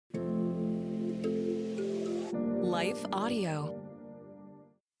Life Audio.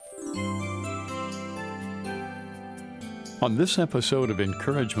 On this episode of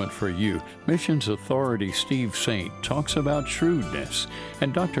Encouragement for You, Missions Authority Steve Saint talks about shrewdness,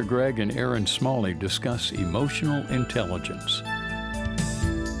 and Dr. Greg and Erin Smalley discuss emotional intelligence.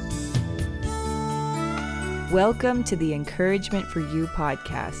 Welcome to the Encouragement for You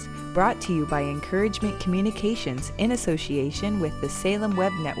podcast, brought to you by Encouragement Communications in association with the Salem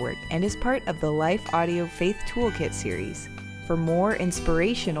Web Network and is part of the Life Audio Faith Toolkit series. For more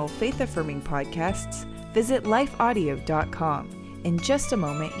inspirational, faith-affirming podcasts, visit lifeaudio.com. In just a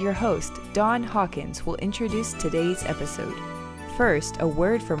moment, your host, Don Hawkins, will introduce today's episode. First, a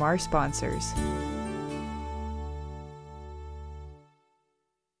word from our sponsors.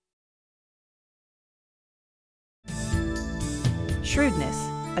 Shrewdness,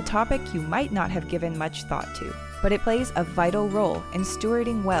 a topic you might not have given much thought to, but it plays a vital role in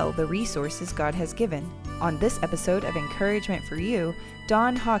stewarding well the resources God has given. On this episode of Encouragement for You,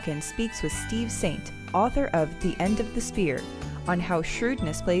 Don Hawkins speaks with Steve Saint, author of The End of the Spear, on how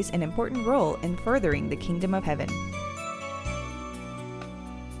shrewdness plays an important role in furthering the kingdom of heaven.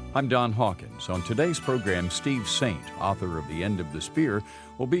 I'm Don Hawkins. On today's program, Steve Saint, author of The End of the Spear,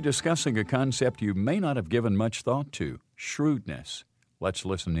 will be discussing a concept you may not have given much thought to, shrewdness. Let's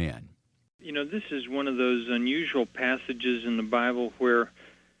listen in. You know, this is one of those unusual passages in the Bible where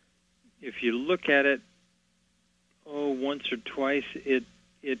if you look at it, once or twice,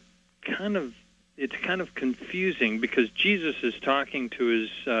 it's kind of confusing because Jesus is talking to his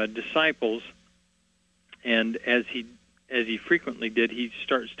disciples, and as he frequently did, he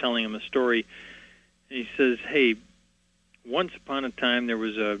starts telling them a story, and he says, "Hey, once upon a time there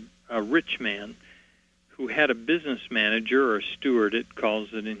was a rich man who had a business manager, or a steward, it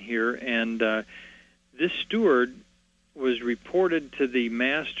calls it in here, and this steward was reported to the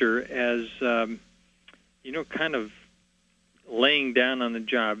master as, kind of laying down on the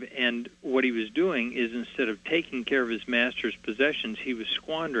job, and what he was doing is instead of taking care of his master's possessions, he was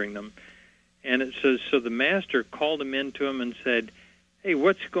squandering them." And it says, so the master called him into him and said, "Hey,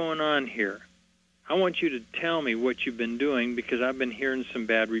 what's going on here? I want you to tell me what you've been doing because I've been hearing some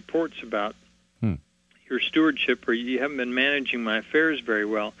bad reports about your stewardship, or you haven't been managing my affairs very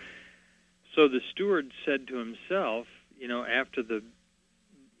well." So the steward said to himself, after the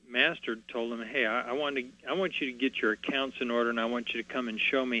master told him, "Hey, I want you to get your accounts in order, and I want you to come and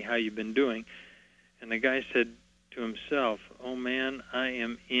show me how you've been doing." And the guy said to himself, "Oh man, I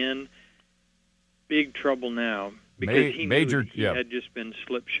am in big trouble now," because he knew he had just been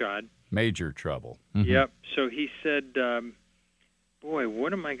slipshod. Major trouble. Mm-hmm. Yep. So he said, "Boy,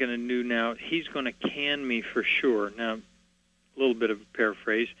 what am I going to do now? He's going to can me for sure." Now, a little bit of a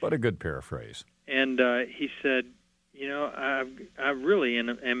paraphrase. But a good paraphrase. And he said, I really am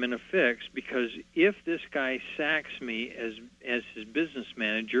in a fix, because if this guy sacks me as his business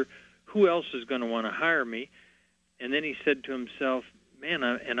manager, who else is going to want to hire me? And then he said to himself, "Man,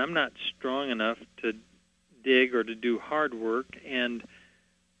 I'm not strong enough to dig or to do hard work, and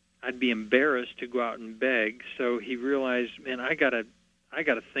I'd be embarrassed to go out and beg." So he realized, man, I gotta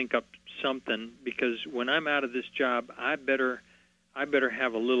think up something, because when I'm out of this job, I better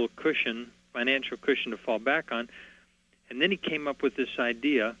have a little cushion, financial cushion to fall back on. And then he came up with this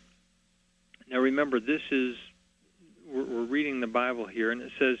idea. Now remember, we're reading the Bible here, and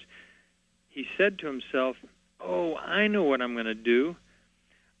it says, he said to himself, "Oh, I know what I'm going to do.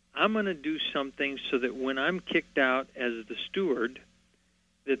 I'm going to do something so that when I'm kicked out as the steward,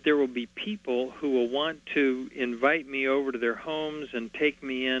 that there will be people who will want to invite me over to their homes and take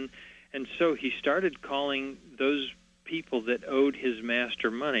me in." And so he started calling those people that owed his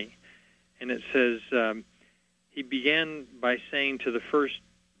master money. And it says, he began by saying to the first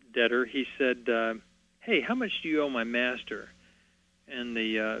debtor, he said, "Hey, how much do you owe my master?" And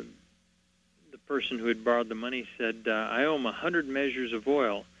the person who had borrowed the money said, "I owe him 100 measures of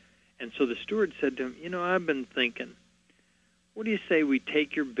oil." And so the steward said to him, "I've been thinking, what do you say we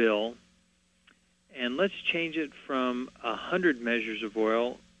take your bill and let's change it from 100 measures of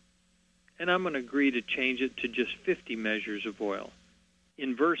oil, and I'm going to agree to change it to just 50 measures of oil."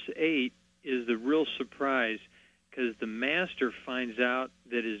 In verse 8 is the real surprise, because the master finds out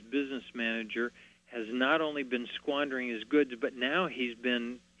that his business manager has not only been squandering his goods, but now he's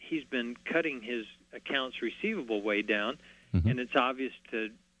been cutting his accounts receivable way down, and it's obvious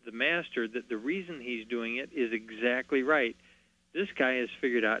to the master that the reason he's doing it is exactly right. This guy has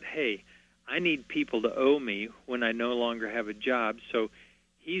figured out, hey, I need people to owe me when I no longer have a job, so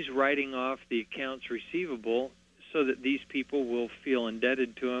he's writing off the accounts receivable so that these people will feel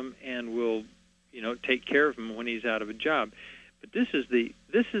indebted to him and will, take care of him when he's out of a job. But But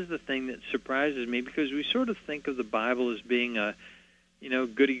this is the thing that surprises me, because we sort of think of the Bible as being a,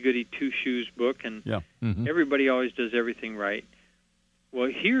 goody-goody two-shoes book, and everybody always does everything right. Well,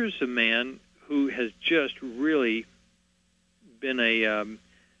 here's a man who has just really been he's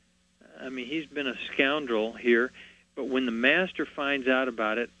been a scoundrel here. But when the master finds out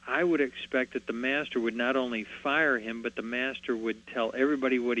about it, I would expect that the master would not only fire him, but the master would tell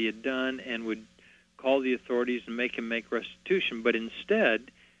everybody what he had done and would call the authorities and make him make restitution. But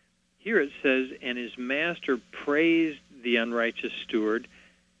instead, here it says, and his master praised the unrighteous steward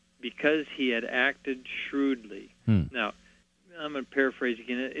because he had acted shrewdly. Now, I'm going to paraphrase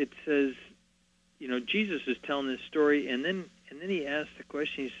again. It says, Jesus is telling this story, and then he asked the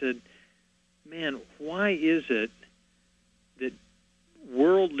question. He said, man, why is it that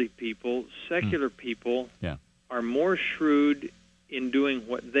worldly people, secular people, are more shrewd in doing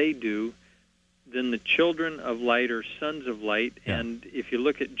what they do than the children of light or sons of light? And if you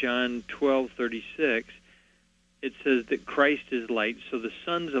look at John 12:36, it says that Christ is light. So the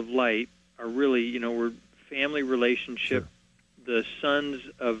sons of light are really, we're family relationship, the sons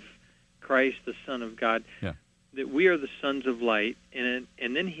of Christ, the Son of God, that we are the sons of light. And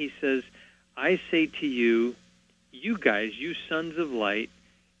then he says, I say to you, you guys, you sons of light,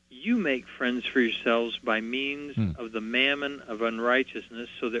 you make friends for yourselves by means of the mammon of unrighteousness,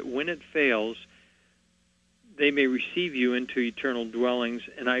 so that when it fails, they may receive you into eternal dwellings.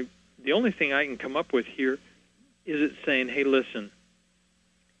 And the only thing I can come up with here is it saying, hey, listen,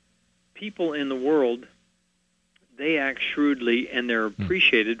 people in the world, they act shrewdly, and they're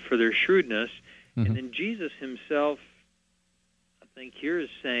appreciated for their shrewdness. And then Jesus himself, I think here, is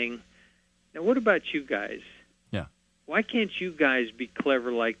saying, now what about you guys? Why can't you guys be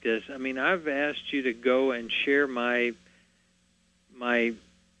clever like this? I mean, I've asked you to go and share my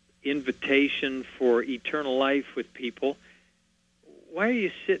invitation for eternal life with people. Why are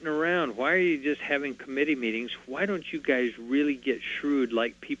you sitting around? Why are you just having committee meetings? Why don't you guys really get shrewd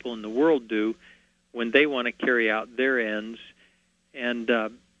like people in the world do when they want to carry out their ends? And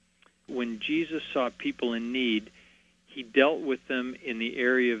when Jesus saw people in need, he dealt with them in the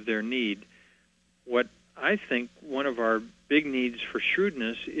area of their need. What I think one of our big needs for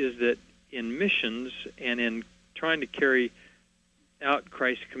shrewdness is that in missions and in trying to carry out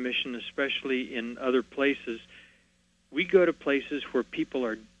Christ's commission, especially in other places, we go to places where people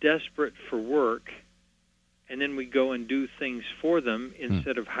are desperate for work, and then we go and do things for them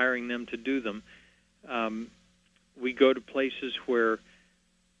instead of hiring them to do them. We go to places where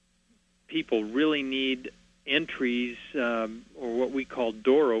people really need entries or what we call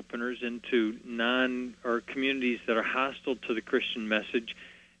door openers into or communities that are hostile to the Christian message.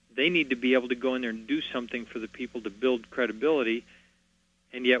 They need to be able to go in there and do something for the people to build credibility.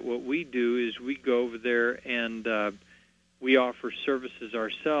 And yet what we do is we go over there and we offer services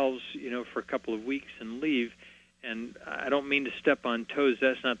ourselves, for a couple of weeks and leave. And I don't mean to step on toes.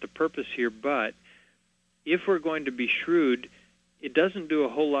 That's not the purpose here. But if we're going to be shrewd, it doesn't do a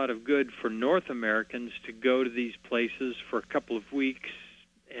whole lot of good for North Americans to go to these places for a couple of weeks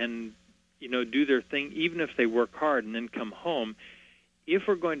and, do their thing, even if they work hard, and then come home. If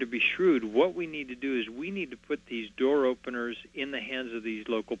we're going to be shrewd, what we need to do is we need to put these door openers in the hands of these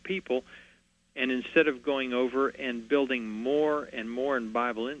local people, and instead of going over and building more and more in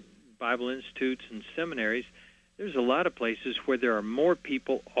Bible institutes and seminaries, there's a lot of places where there are more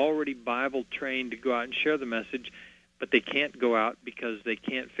people already Bible trained to go out and share the message, but they can't go out because they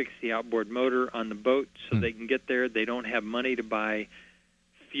can't fix the outboard motor on the boat so they can get there. They don't have money to buy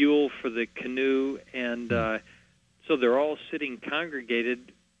fuel for the canoe, and so they're all sitting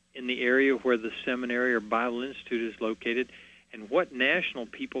congregated in the area where the seminary or Bible Institute is located. And what national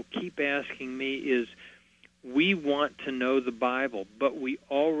people keep asking me is, we want to know the Bible, but we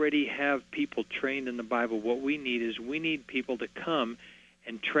already have people trained in the Bible. What we need people to come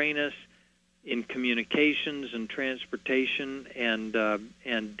and train us in communications and transportation and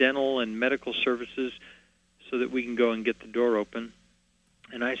dental and medical services so that we can go and get the door open.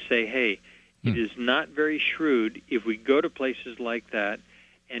 And I say, hey, it is not very shrewd if we go to places like that,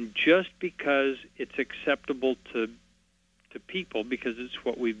 and just because it's acceptable to people, because it's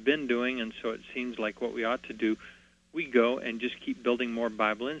what we've been doing, and so it seems like what we ought to do, we go and just keep building more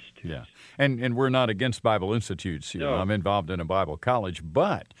Bible institutes. Yeah, and we're not against Bible institutes. No. I'm involved in a Bible college,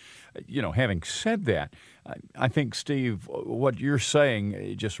 but having said that, I think, Steve, what you're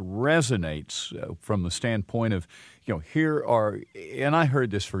saying just resonates from the standpoint of, here are, and I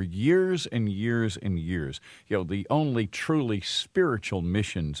heard this for years and years and years, the only truly spiritual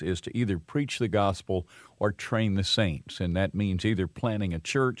missions is to either preach the gospel or train the saints. And that means either planting a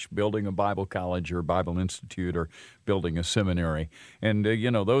church, building a Bible college or a Bible institute, or building a seminary. And,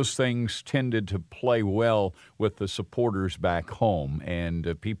 those things tended to play well with the supporters back home.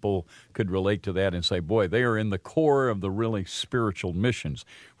 And people could relate to that and say, boy, they are in the core of the really spiritual missions.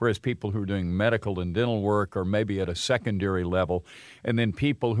 Whereas people who are doing medical and dental work are maybe at a secondary level. And then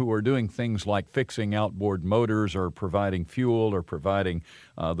people who are doing things like fixing outboard motors or providing fuel or providing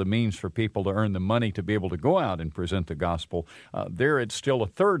the means for people to earn the money to be able to go out and present the gospel, there it's still a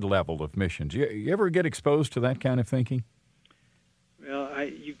third level of missions. You ever get exposed to that kind of thinking? Well,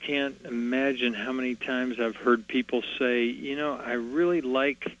 you can't imagine how many times I've heard people say, I really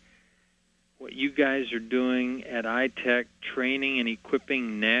like what you guys are doing at iTech, training and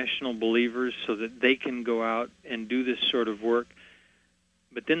equipping national believers so that they can go out and do this sort of work.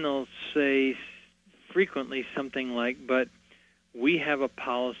 But then they'll say frequently something like, but we have a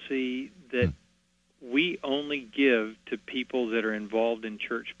policy that we only give to people that are involved in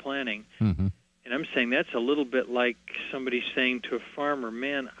church planting. Mm-hmm. And I'm saying that's a little bit like somebody saying to a farmer,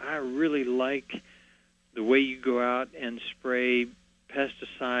 man, I really like the way you go out and spray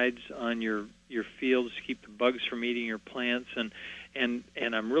pesticides on your fields to keep the bugs from eating your plants, and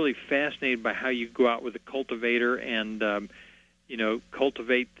I'm really fascinated by how you go out with a cultivator and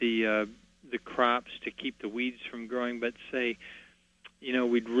cultivate the crops to keep the weeds from growing, but say,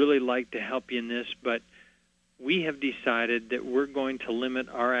 we'd really like to help you in this, but we have decided that we're going to limit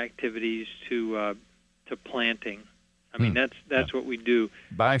our activities to planting. I mean, that's what we do.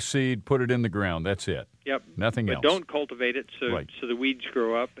 Buy seed, put it in the ground. That's it. Yep. Nothing else. But don't cultivate it so the weeds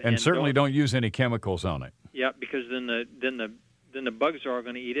grow up. And certainly don't use any chemicals on it. Yeah, because then the bugs are all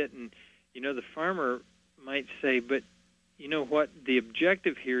going to eat it. And the farmer might say, but you know what? The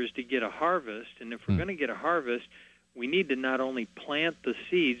objective here is to get a harvest, and if we're going to get a harvest, we need to not only plant the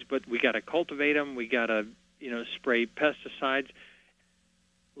seeds, but we got to cultivate them. We got to spray pesticides.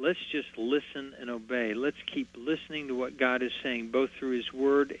 Let's just listen and obey. Let's keep listening to what God is saying, both through His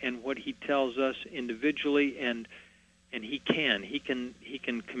Word and what He tells us individually, and He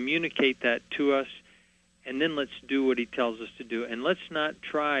can communicate that to us, and then let's do what He tells us to do. And let's not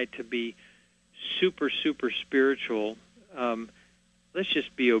try to be super spiritual. Let's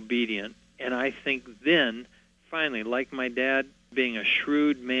just be obedient. And I think then, finally, like my dad, being a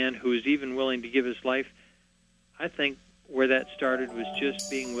shrewd man who is even willing to give his life, I think where that started was just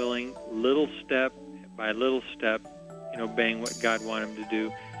being willing, little step by little step, obeying what God wanted him to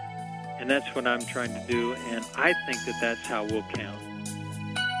do. And that's what I'm trying to do, and I think that's how we'll count.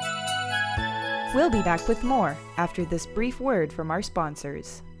 We'll be back with more after this brief word from our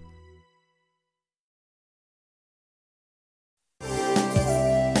sponsors.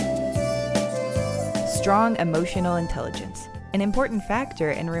 Strong emotional intelligence, an important factor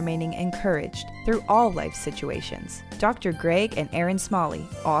in remaining encouraged through all life situations. Dr. Greg and Erin Smalley,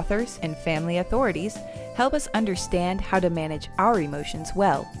 authors and family authorities, help us understand how to manage our emotions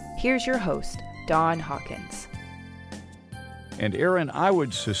well. Here's your host, Don Hawkins. And Erin, I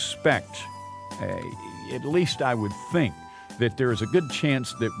would suspect, at least I would think, that there is a good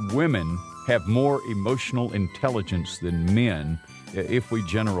chance that women have more emotional intelligence than men, if we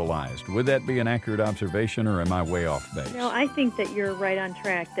generalized. Would that be an accurate observation, or am I way off base? No, I think that you're right on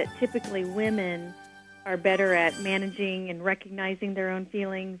track, that typically women are better at managing and recognizing their own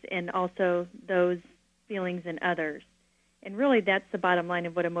feelings and also those feelings in others. And really, that's the bottom line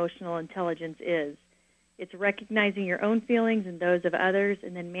of what emotional intelligence is. It's recognizing your own feelings and those of others,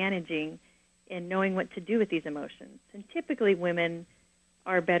 and then managing and knowing what to do with these emotions. And typically women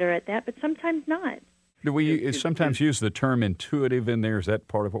are better at that, but sometimes not. Do we sometimes use the term intuitive in there? Is that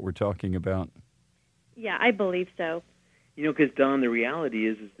part of what we're talking about? Yeah, I believe so. Because, Don, the reality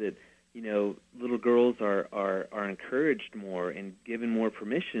is that, little girls are encouraged more and given more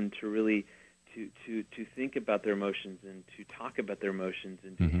permission to really to think about their emotions and to talk about their emotions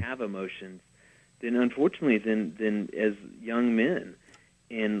and to have emotions than, unfortunately, than as young men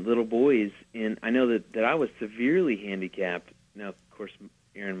and little boys. And I know that I was severely handicapped. Now, of course,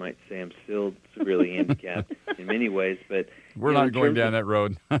 Erin might say I'm still severely handicapped in many ways, but we're not going down that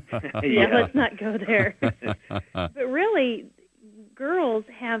road. Yeah, let's not go there. But really, girls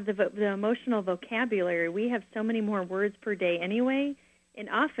have the emotional vocabulary. We have so many more words per day anyway, and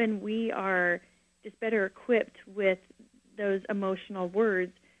often we are just better equipped with those emotional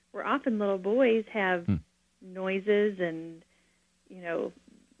words, where often little boys have noises and,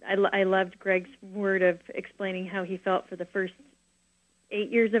 I loved Greg's word of explaining how he felt for the first 8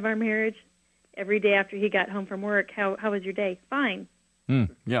 years of our marriage. every day after he got home from work, how was your day? Fine.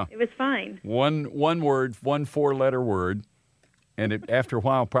 Yeah. It was fine. One word, one 4-letter word, and it after a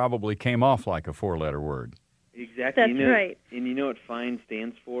while probably came off like a 4-letter word. Exactly. That's right. And you know what FINE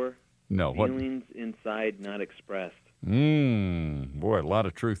stands for? No. Feelings inside not expressed. Boy, a lot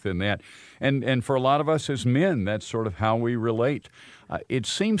of truth in that. And for a lot of us as men, that's sort of how we relate. It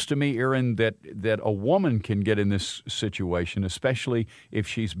seems to me, Erin, that a woman can get in this situation, especially if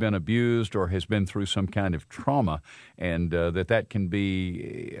she's been abused or has been through some kind of trauma, and that can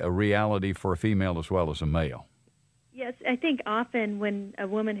be a reality for a female as well as a male. Yes, I think often when a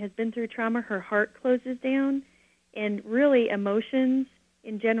woman has been through trauma, her heart closes down, and really emotions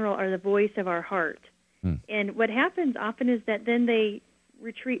in general are the voice of our heart. And what happens often is that then they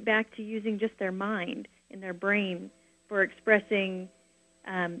retreat back to using just their mind and their brain for expressing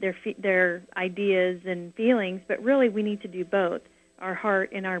their ideas and feelings, but really we need to do both, our heart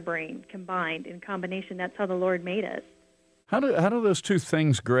and our brain combined, in combination. That's how the Lord made us. How do those two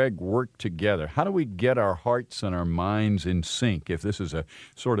things, Greg, work together? How do we get our hearts and our minds in sync if this is a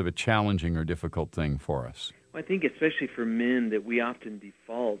sort of a challenging or difficult thing for us? Well, I think especially for men that we often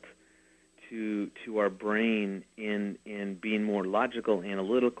default to our brain in being more logical,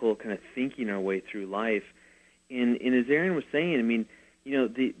 analytical, kind of thinking our way through life. And as Erin was saying, I mean, you know,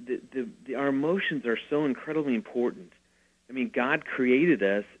 our emotions are so incredibly important. I mean, God created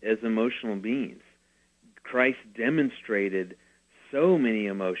us as emotional beings. Christ demonstrated so many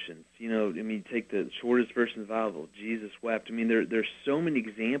emotions. You know, I mean, take the shortest verse in the Bible, Jesus wept. I mean, there's so many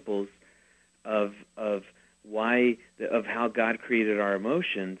examples of how God created our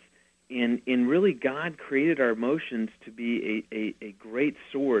emotions. And really, God created our emotions to be a great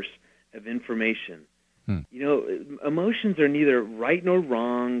source of information. You know, emotions are neither right nor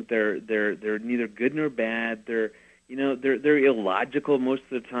wrong. They're neither good nor bad. They're illogical most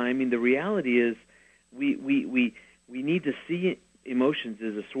of the time. I mean, the reality is, we need to see emotions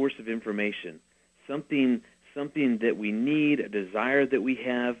as a source of information, something that we need, a desire that we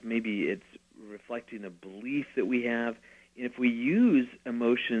have. Maybe it's reflecting a belief that we have. And if we use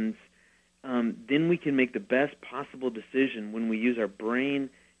emotions, then we can make the best possible decision when we use our brain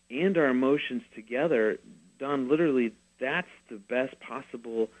and our emotions together. Don, literally, that's the best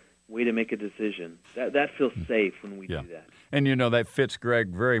possible way to make a decision. That feels safe when we do that. And, you know, that fits, Greg,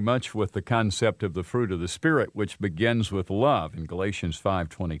 very much with the concept of the fruit of the Spirit, which begins with love in Galatians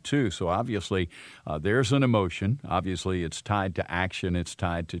 5:22. So obviously, there's an emotion. Obviously, it's tied to action. It's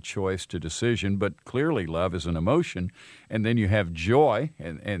tied to choice, to decision. But clearly, love is an emotion. And then you have joy,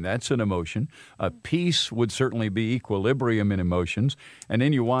 and that's an emotion. Peace would certainly be equilibrium in emotions. And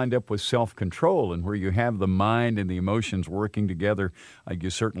then you wind up with self-control, and where you have the mind and the emotions working together, you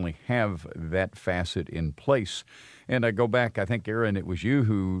certainly have that facet in place. And I go back, I think, Erin, it was you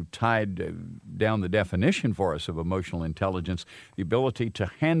who tied down the definition for us of emotional intelligence, the ability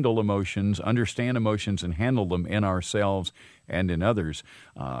to handle emotions, understand emotions, and handle them in ourselves and in others.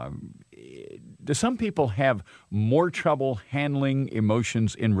 Do some people have more trouble handling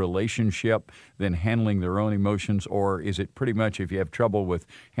emotions in relationship than handling their own emotions, or is it pretty much if you have trouble with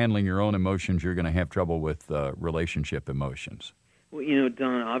handling your own emotions, you're going to have trouble with relationship emotions? Well, you know,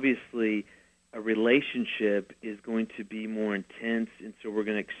 Don, obviously a relationship is going to be more intense, and so we're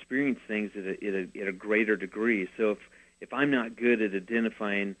going to experience things at a greater degree. So if I'm not good at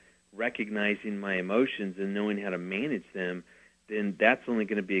identifying, recognizing my emotions and knowing how to manage them, then that's only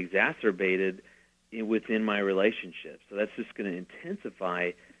going to be exacerbated within my relationship. So that's just going to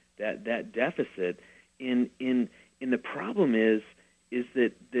intensify that deficit. And the problem is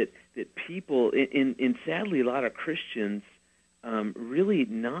that people, and sadly a lot of Christians really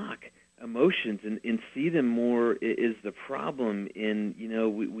knock emotions and see them more is the problem. In, you know,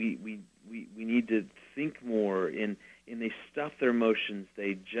 we need to think more, and they stuff their emotions,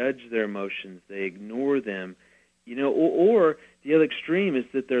 they judge their emotions, they ignore them, you know, or the other extreme is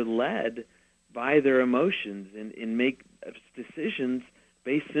that they're led by their emotions and make decisions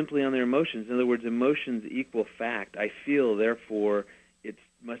based simply on their emotions. In other words, emotions equal fact. I feel, therefore it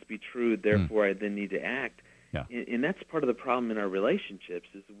must be true, therefore I then need to act. Yeah. And that's part of the problem in our relationships,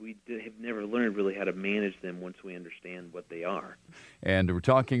 is we have never learned really how to manage them once we understand what they are. And we're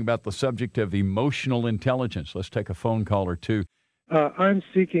talking about the subject of emotional intelligence. Let's take a phone call or two. I'm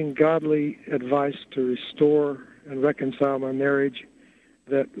seeking godly advice to restore and reconcile my marriage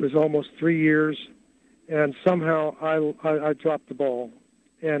that was almost 3 years, and somehow I dropped the ball.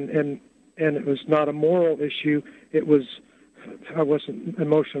 And it was not a moral issue. It was, I wasn't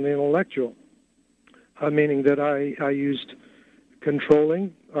emotionally intellectual. Meaning that I used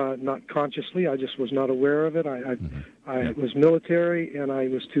controlling, not consciously. I just was not aware of it. I was military, and I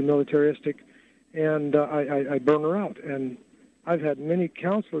was too militaristic, and I burn her out. And I've had many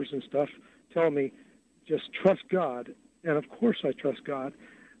counselors and stuff tell me, just trust God. And of course I trust God,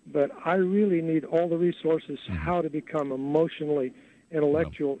 but I really need all the resources how to become emotionally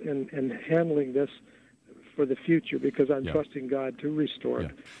intellectual in handling this for the future, because I'm trusting God to restore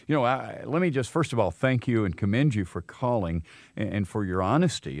it. You know, let me just first of all thank you and commend you for calling and for your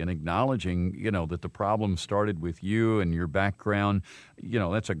honesty and acknowledging, you know, that the problem started with you and your background. You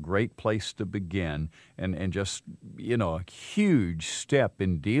know, that's a great place to begin, and just, you know, a huge step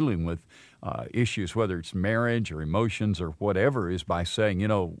in dealing with issues, whether it's marriage or emotions or whatever, is by saying, you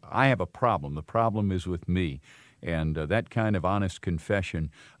know, I have a problem. The problem is with me. And that kind of honest confession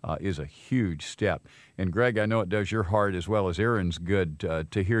is a huge step. And Greg, I know it does your heart as well as Erin's good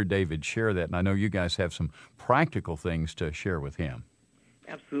to hear David share that. And I know you guys have some practical things to share with him.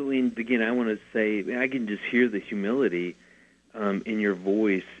 Absolutely. And again, I want to say, I can just hear the humility in your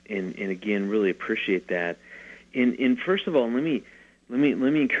voice, and again, really appreciate that. And first of all, let me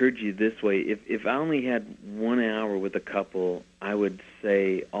encourage you this way. If I only had 1 hour with a couple, I would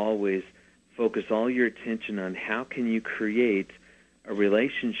say always focus all your attention on how can you create a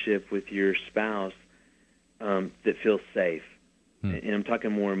relationship with your spouse that feels safe. And I'm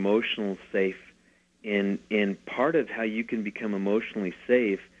talking more emotional safe. And part of how you can become emotionally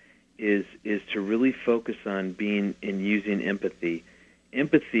safe is to really focus on being and using empathy.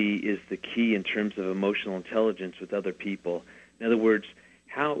 Empathy is the key in terms of emotional intelligence with other people. In other words,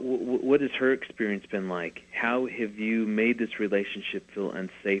 what has her experience been like? How have you made this relationship feel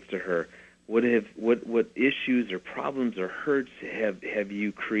unsafe to her? What issues or problems or hurts have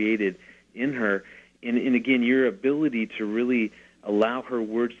you created in her? And again, your ability to really allow her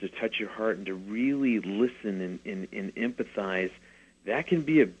words to touch your heart and to really listen and empathize, that can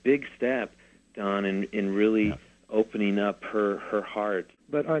be a big step, Don, in really opening up her heart.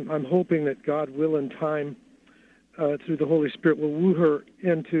 But I'm hoping that God will, in time, through the Holy Spirit, will woo her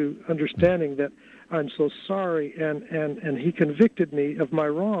into understanding that I'm so sorry, and He convicted me of my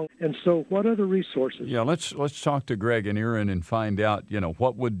wrong. And so what other resources? Yeah, let's talk to Greg and Erin and find out, you know,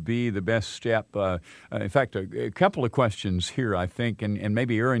 what would be the best step. In fact, a couple of questions here, I think, and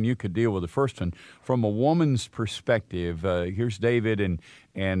maybe, Erin, you could deal with the first one. From a woman's perspective, here's David,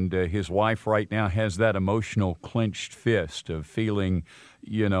 and his wife right now has that emotional clenched fist of feeling,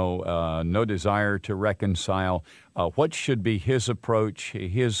 you know, no desire to reconcile. What should be his approach,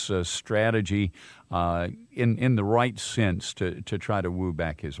 his strategy in the right sense to try to woo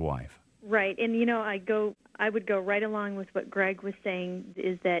back his wife? Right. And, you know, I would go right along with what Greg was saying,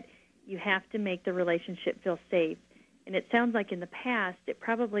 is that you have to make the relationship feel safe. And it sounds like in the past it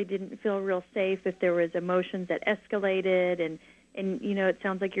probably didn't feel real safe if there was emotions that escalated, and you know, it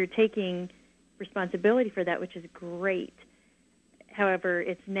sounds like you're taking responsibility for that, which is great. However,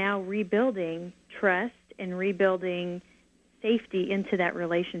 it's now rebuilding trust and rebuilding safety into that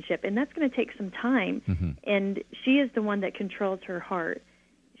relationship, and that's going to take some time. Mm-hmm. And she is the one that controls her heart.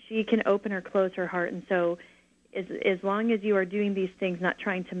 She can open or close her heart, and so as long as you are doing these things, not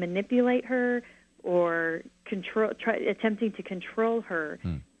trying to manipulate her or attempting to control her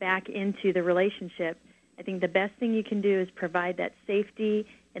back into the relationship, I think the best thing you can do is provide that safety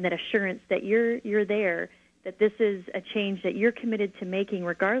and that assurance that you're there, that this is a change that you're committed to making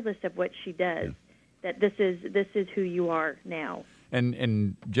regardless of what she does, that this is who you are now.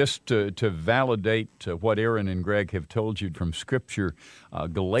 And just to validate what Erin and Greg have told you from Scripture,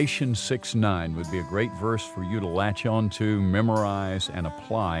 Galatians 6:9 would be a great verse for you to latch on to, memorize, and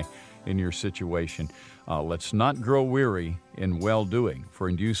apply in your situation. Let's not grow weary in well-doing, for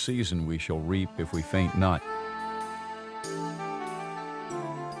in due season we shall reap if we faint not.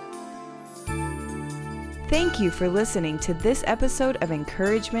 Thank you for listening to this episode of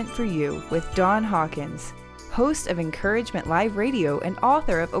Encouragement for You with Don Hawkins, host of Encouragement Live Radio and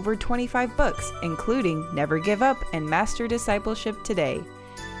author of over 25 books, including Never Give Up and Master Discipleship Today.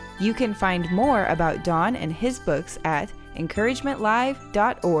 You can find more about Don and his books at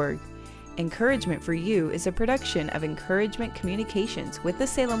encouragementlive.org. Encouragement for You is a production of Encouragement Communications with the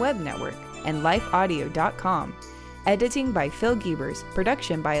Salem Web Network and lifeaudio.com. Editing by Phil Giebers,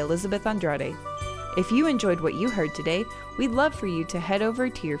 production by Elizabeth Andrade. If you enjoyed what you heard today, we'd love for you to head over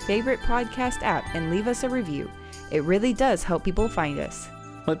to your favorite podcast app and leave us a review. It really does help people find us.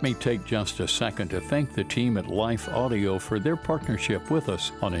 Let me take just a second to thank the team at Life Audio for their partnership with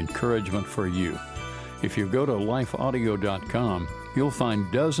us on Encouragement for You. If you go to lifeaudio.com, you'll find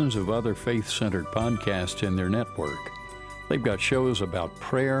dozens of other faith-centered podcasts in their network. They've got shows about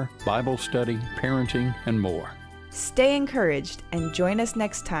prayer, Bible study, parenting, and more. Stay encouraged and join us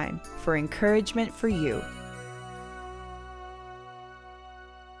next time for Encouragement for You.